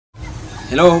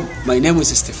Hello, my name is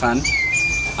Stephano.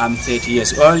 I'm 30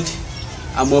 years old.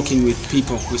 I'm working with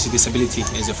people with disability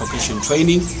as a vocation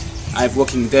training. I've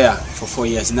working there for 4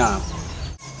 years now.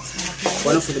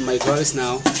 One of my goals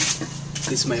now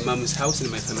is my mom's house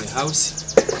and my family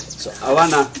house. So I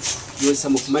wanna use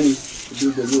some of money to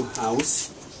build a new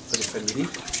house for the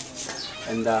family.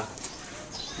 And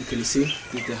you can see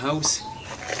this is the house,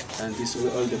 and this is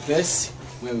all the place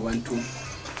where we want to.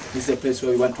 This is the place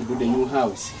where we want to build a new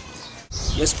house.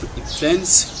 Yes,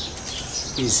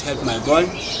 friends, please help my goal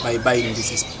by buying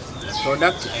this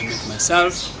product I make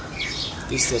myself.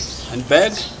 This is a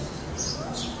handbag,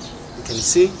 you can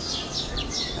see,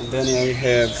 and then I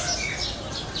have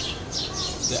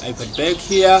the iPad bag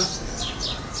here,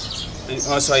 and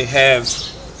also I have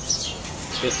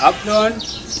the apron.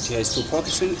 It has 2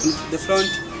 pockets in the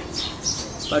front,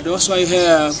 but also I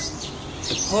have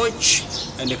a pouch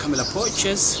and the camera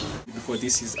pouches. Before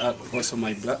this is also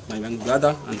my young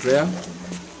brother Andrea,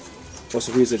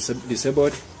 also who is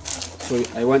disabled. So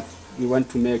we want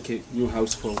to make a new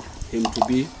house for him to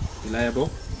be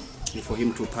reliable and for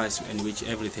him to pass and reach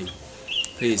everything.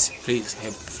 Please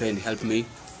help me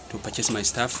to purchase my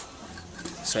stuff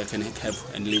so I can have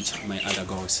and reach my other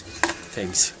goals.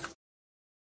 Thanks.